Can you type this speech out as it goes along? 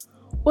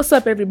What's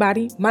up,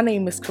 everybody? My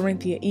name is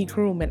Corinthia E.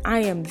 Kroom, and I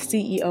am the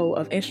CEO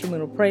of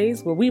Instrumental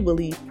Praise, where we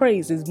believe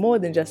praise is more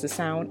than just a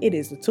sound, it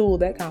is a tool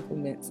that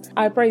complements.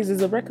 iPraise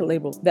is a record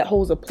label that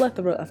holds a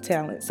plethora of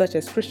talent, such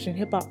as Christian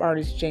hip-hop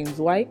artist James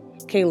White,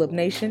 Caleb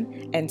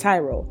Nation, and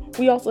Tyro.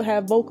 We also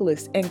have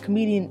vocalist and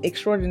comedian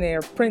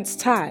extraordinaire Prince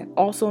Ty,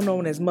 also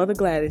known as Mother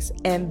Gladys,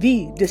 and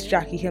the disc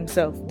jockey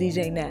himself,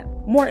 DJ Nap.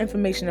 More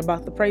information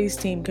about the Praise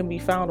team can be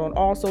found on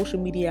all social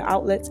media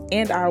outlets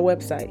and our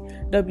website,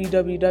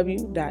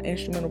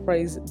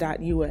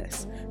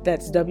 www.instrumentalpraise.us.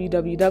 That's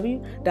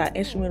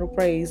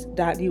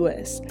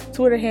www.instrumentalpraise.us.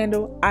 Twitter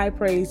handle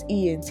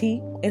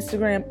iPraiseENT,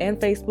 Instagram and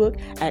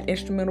Facebook at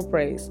Instrumental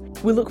Praise.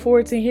 We look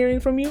forward to hearing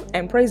from you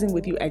and praising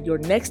with you at your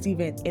next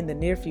event in the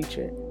near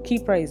future.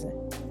 Keep praising.